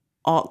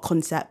art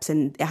concepts,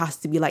 and it has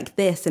to be like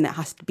this and it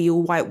has to be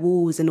all white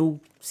walls and all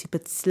super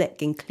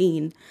slick and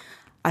clean.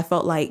 I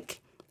felt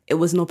like it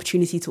was an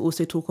opportunity to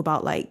also talk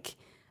about like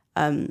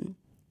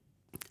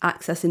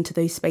access into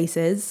those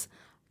spaces.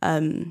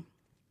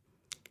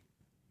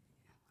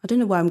 I don't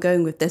know where I'm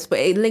going with this, but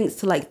it links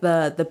to like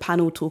the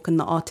panel talk and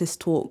the artist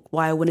talk,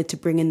 why I wanted to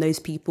bring in those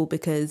people,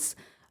 because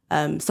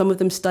some of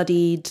them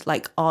studied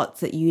like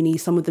arts at uni,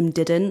 some of them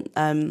didn't.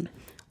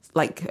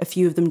 Like a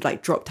few of them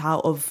like dropped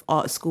out of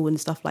art school and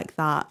stuff like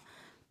that.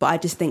 But I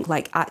just think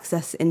like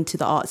access into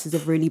the arts is a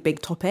really big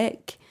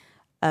topic,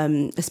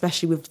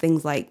 especially with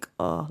things like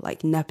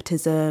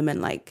nepotism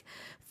and like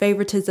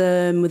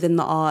favoritism within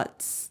the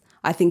arts.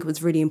 I think it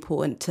was really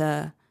important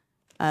to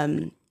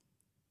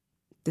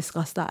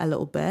discuss that a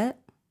little bit.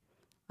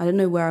 I don't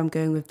know where I'm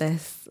going with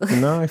this.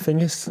 No, I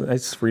think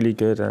it's really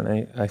good,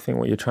 and I think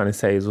what you're trying to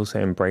say is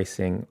also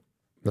embracing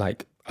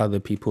like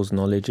other people's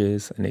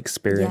knowledges and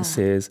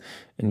experiences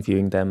and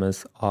viewing them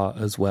as art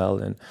as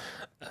well,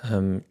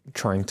 and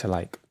trying to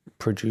like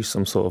produce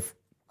some sort of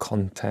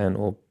content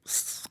or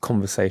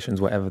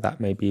conversations, whatever that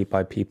may be,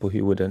 by people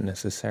who wouldn't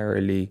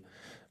necessarily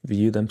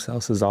view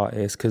themselves as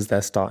artists because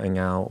they're starting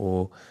out,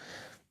 or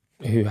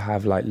who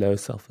have like low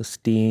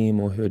self-esteem,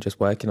 or who are just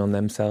working on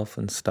themselves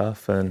and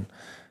stuff. And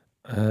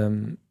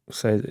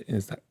so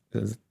is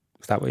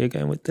that where you're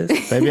going with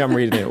this? Maybe I'm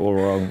reading it all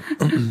wrong.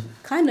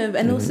 Kind of.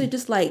 And also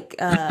just like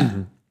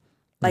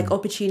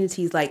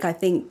opportunities. Like I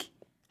think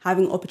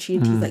having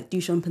opportunities like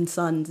Duchamp and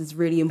Sons is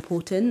really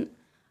important,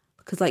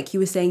 because like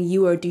you were saying,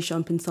 you were a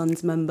Duchamp and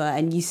Sons member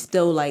and you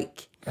still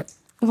like...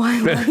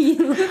 Why are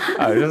you?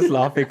 I was just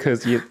laughing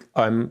because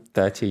I'm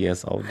 30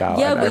 years old now.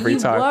 Yeah, and but every you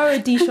time, were a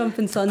Duchamp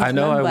and Sons I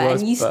know member, I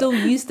was, and you but... still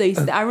use those.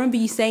 I remember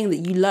you saying that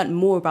you learnt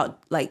more in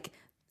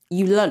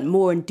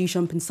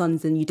Duchamp and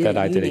Sons than you did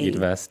I at uni. did at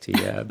university.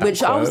 Yeah, which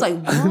quote. I was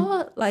like,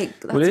 what? Like,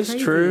 that's well, it's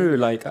crazy. true.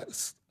 Like,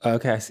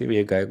 okay, I see where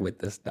you're going with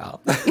this now.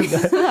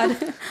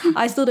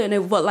 I still don't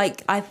know, but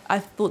like, I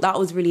thought that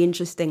was really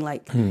interesting.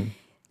 Like,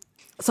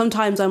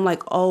 sometimes I'm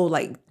like, oh,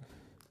 like,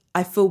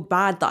 I feel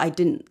bad that I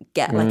didn't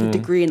get like a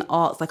degree in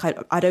arts. Like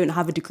I don't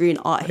have a degree in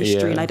art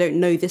history and I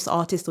don't know this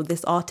artist or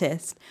this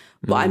artist,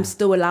 but I'm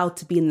still allowed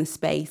to be in the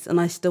space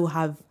and I still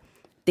have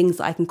things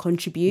that I can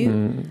contribute.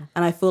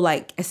 And I feel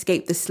like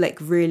Escape the Slick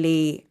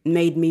really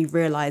made me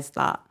realize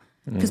that,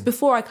 because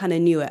before I kind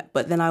of knew it,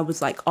 but then I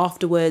was like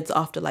afterwards,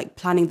 after like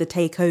planning the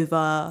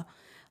takeover,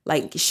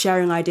 like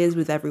sharing ideas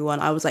with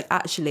everyone, I was like,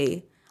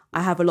 actually,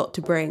 I have a lot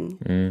to bring.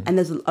 And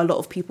there's a lot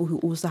of people who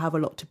also have a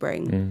lot to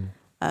bring.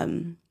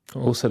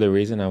 Also, the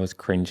reason I was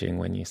cringing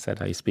when you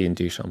said I used to be in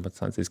Duchamp and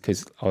Sons is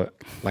because,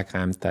 like, I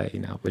am 30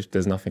 now, which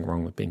there's nothing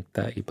wrong with being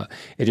 30, but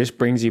it just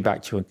brings you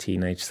back to your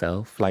teenage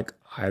self. Like,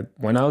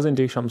 when I was in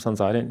Duchamp and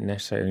Sons, I didn't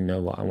necessarily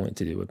know what I wanted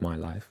to do with my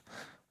life.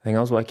 I think I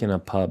was working in a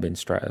pub in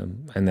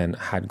Streatham and then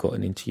had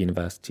gotten into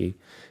university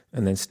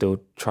and then still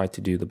tried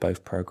to do the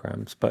both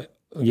programs. But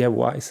yeah,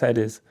 what I said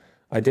is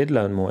I did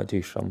learn more at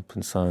Duchamp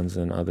and Sons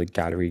and other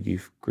gallery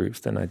youth groups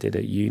than I did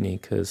at uni,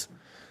 because,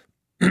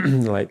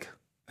 like,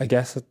 I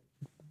guess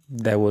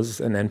there was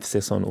an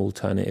emphasis on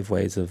alternative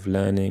ways of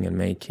learning and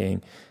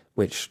making,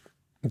 which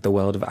the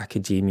world of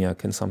academia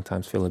can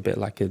sometimes feel a bit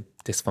like a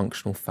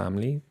dysfunctional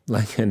family.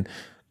 Like, and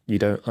you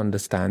don't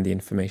understand the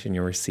information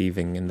you're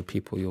receiving and the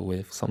people you're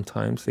with.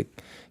 Sometimes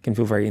it can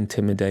feel very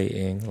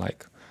intimidating.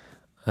 Like,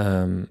 I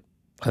don't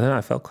know, I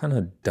felt kind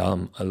of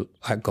dumb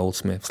at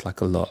Goldsmiths,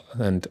 like a lot.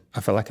 And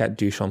I felt like at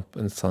Duchamp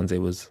and Sons,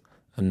 it was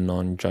a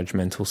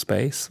non-judgmental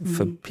space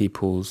for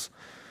people's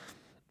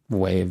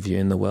way of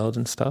viewing the world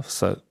and stuff.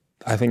 So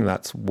I think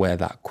that's where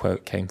that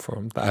quote came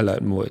from, that I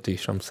learned more at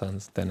Duchamp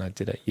Sons than I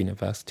did at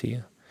university.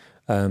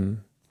 But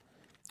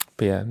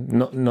yeah,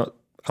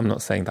 I'm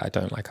not saying that I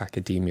don't like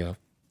academia,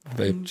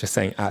 but just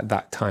saying at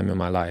that time in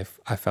my life,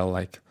 I felt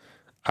like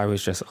I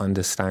was just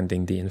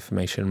understanding the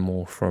information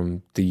more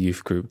from the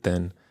youth group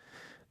than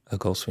a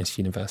Goldsmiths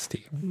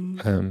University.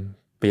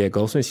 But yeah,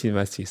 Goldsmiths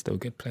University is still a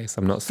good place.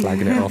 I'm not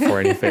slagging it off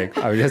or anything.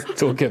 I was just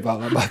talking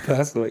about like, my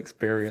personal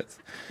experience.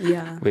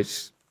 Yeah.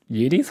 Which...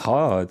 Uni's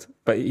hard,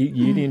 but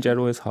uni in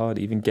general is hard,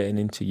 even getting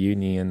into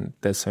uni. And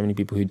there's so many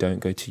people who don't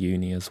go to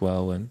uni as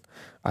well. And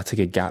I took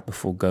a gap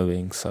before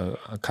going, so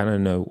I kind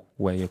of know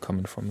where you're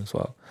coming from as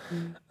well.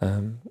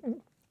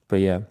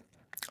 But yeah,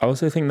 I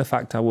also think the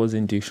fact I was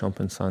in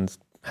Duchamp and Sons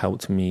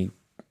helped me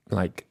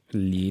like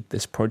lead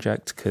this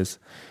project, because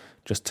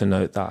just to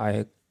note that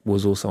I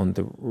was also on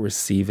the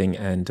receiving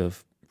end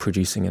of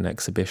producing an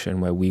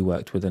exhibition where we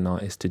worked with an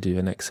artist to do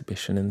an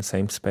exhibition in the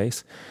same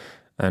space.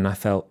 And I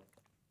felt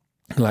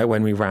like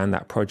when we ran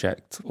that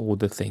project, all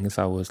the things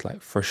I was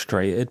like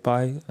frustrated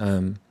by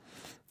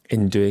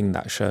in doing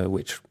that show,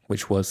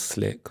 which was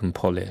slick and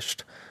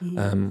polished,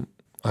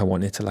 I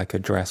wanted to like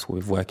address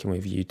with working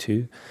with you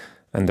two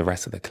and the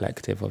rest of the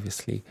collective,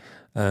 obviously,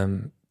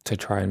 to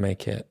try and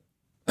make it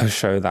a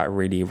show that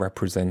really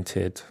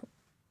represented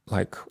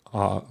like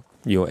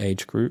your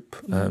age group.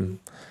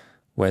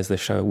 Whereas the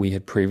show we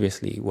had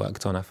previously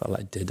worked on, I felt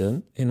like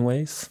didn't in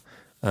ways.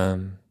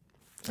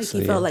 Like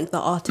you felt like the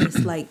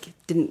artist like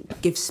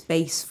didn't give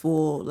space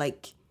for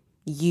like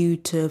you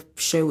to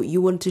show what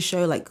you wanted to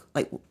show, like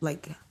I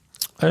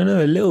don't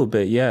know, a little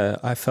bit, yeah.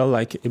 I felt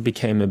like it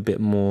became a bit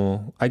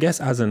more, I guess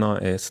as an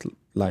artist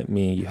like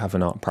me, you have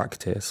an art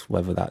practice,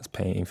 whether that's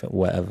painting,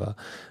 whatever.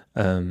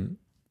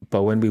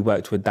 But when we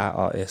worked with that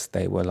artist,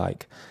 they were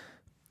like,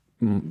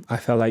 I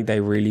felt like they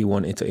really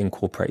wanted to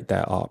incorporate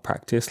their art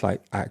practice,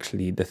 like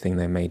actually the thing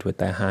they made with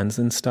their hands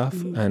and stuff.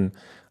 And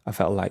I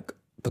felt like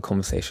the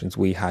conversations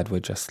we had were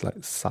just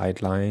like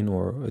sideline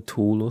or a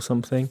tool or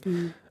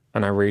something.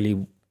 And I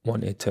really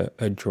wanted to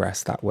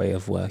address that way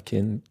of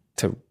working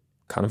to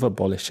kind of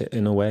abolish it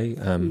in a way,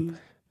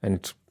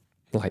 and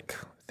like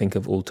think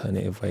of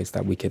alternative ways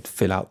that we could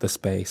fill out the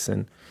space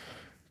and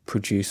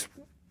produce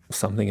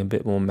something a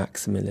bit more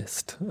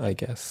maximalist, I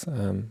guess.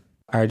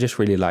 I just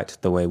really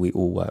liked the way we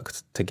all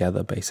worked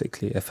together,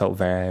 basically. It felt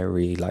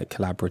very like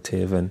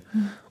collaborative and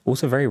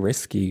also very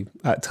risky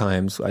at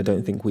times. I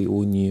don't think we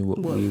all knew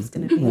what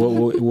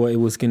it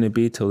was going to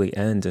be till the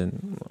end.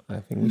 And I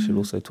think we should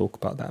also talk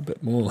about that a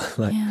bit more.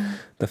 Like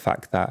the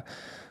fact that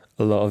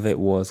a lot of it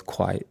was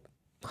quite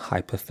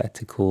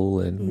hypothetical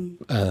and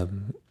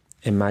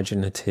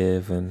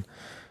imaginative, and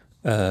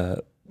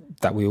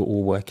that we were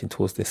all working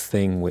towards this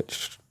thing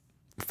which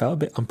felt a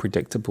bit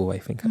unpredictable, I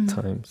think, at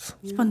times.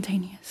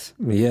 Spontaneous.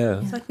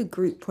 Yeah. It's like a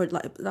group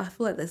project. Like, I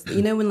feel like this,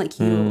 you know, when like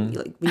you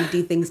like when you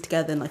do things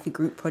together in like a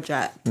group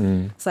project,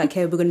 it's like,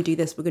 okay, we're going to do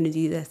this,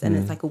 and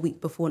it's like a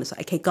week before, and it's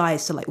like, okay,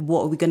 guys, so like,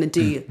 what are we going to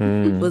do?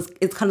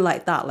 It's kind of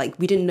like that. Like,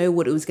 we didn't know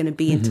what it was going to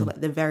be until like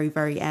the very,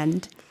 very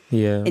end.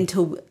 Yeah.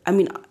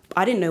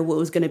 I didn't know what it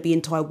was going to be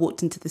until I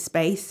walked into the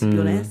space, to be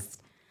honest.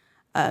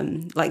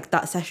 Like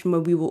that session where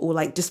we were all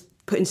like just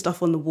putting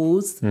stuff on the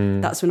walls.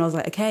 That's when I was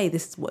like, okay,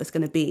 this is what it's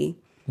going to be.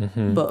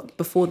 But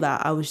before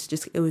that, it was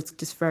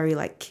just very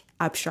like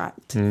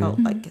abstract. Felt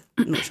like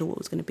I'm not sure what it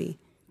was going to be.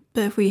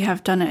 But if we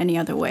have done it any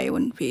other way, it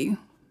wouldn't be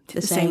to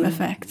the same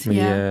effect.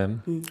 Yeah.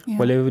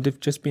 Well, it would have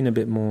just been a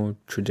bit more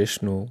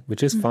traditional,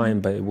 which is fine,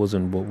 but it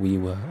wasn't what we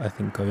were, I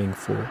think, going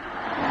for.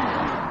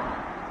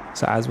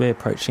 So as we're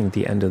approaching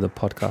the end of the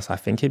podcast, I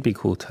think it'd be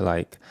cool to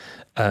like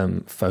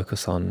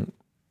focus on,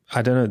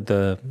 I don't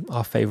know,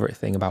 our favorite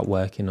thing about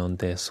working on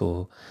this,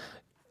 or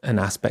an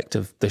aspect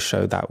of the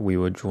show that we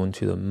were drawn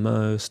to the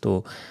most,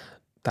 or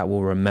that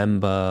we'll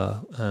remember,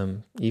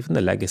 even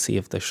the legacy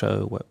of the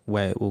show,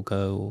 where it will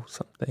go or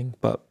something.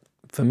 But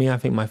for me, I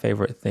think my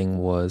favorite thing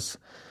was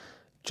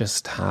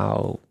just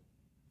how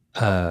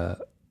I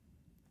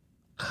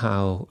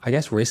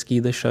guess risky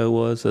the show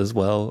was as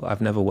well.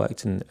 I've never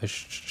worked in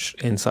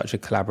such a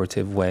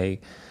collaborative way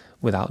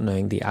without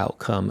knowing the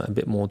outcome a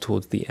bit more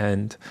towards the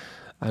end.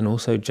 And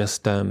also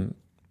just being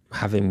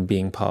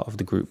part of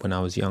the group when I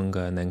was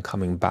younger, and then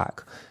coming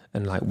back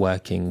and like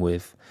working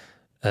with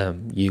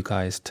you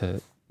guys to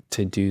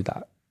do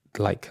that,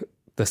 like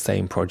the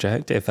same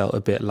project. It felt a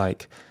bit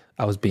like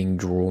I was being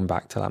drawn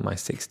back to like my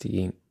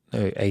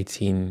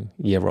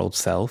 18-year-old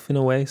self in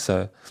a way.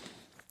 So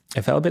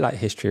it felt a bit like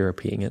history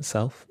repeating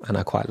itself, and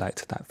I quite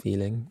liked that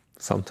feeling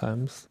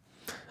sometimes.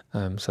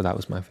 So that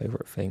was my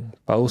favorite thing.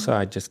 But also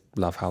I just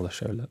love how the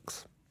show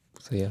looks.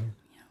 So yeah.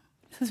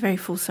 This is very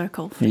full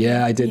circle.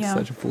 I did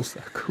such a full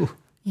circle.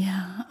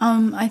 Yeah.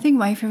 I think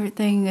my favorite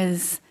thing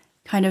is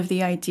kind of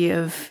the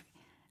idea of,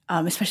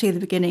 especially at the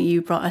beginning,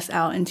 you brought us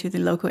out into the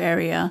local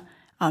area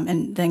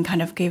and then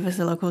kind of gave us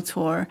a local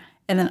tour,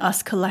 and then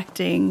us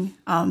collecting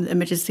the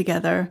images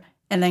together,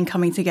 and then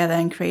coming together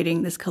and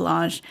creating this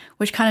collage,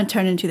 which kind of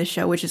turned into the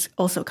show, which is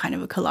also kind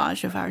of a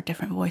collage of our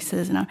different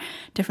voices and our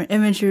different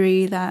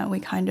imagery that we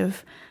kind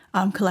of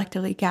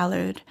collectively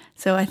gathered.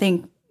 So I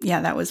think,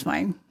 that was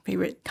my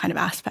favorite kind of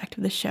aspect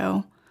of the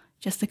show,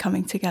 just the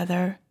coming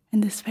together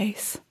in this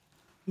space.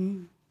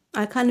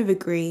 I kind of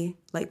agree,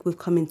 like with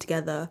coming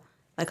together.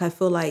 Like I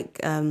feel like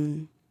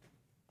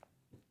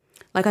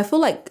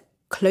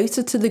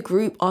closer to the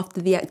group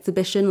after the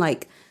exhibition.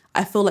 Like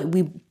I feel like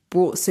we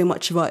brought so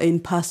much of our own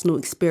personal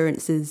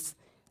experiences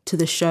to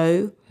the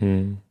show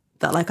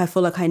that like I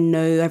feel like I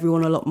know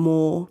everyone a lot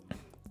more,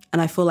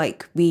 and I feel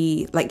like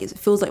it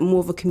feels like more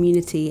of a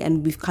community,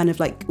 and we've kind of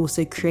like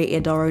also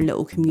created our own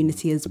little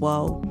community as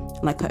well,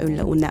 like our own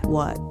little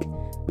network.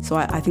 So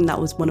I think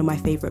that was one of my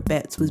favorite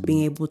bits, was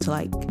being able to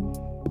like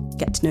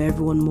get to know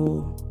everyone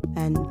more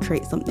and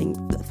create something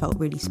that felt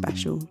really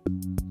special.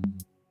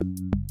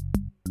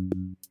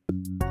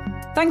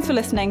 Thanks for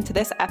listening to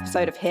this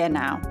episode of Here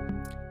Now.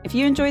 If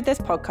you enjoyed this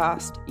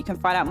podcast, you can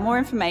find out more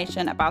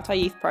information about our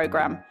youth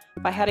programme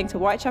by heading to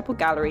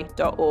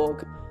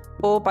whitechapelgallery.org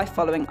or by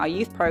following our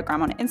youth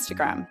programme on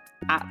Instagram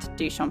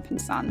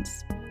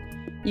 @DuChamp&Sons.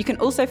 You can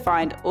also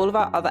find all of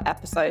our other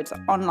episodes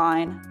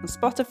online on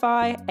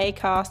Spotify,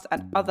 Acast,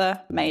 and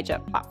other major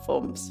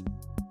platforms.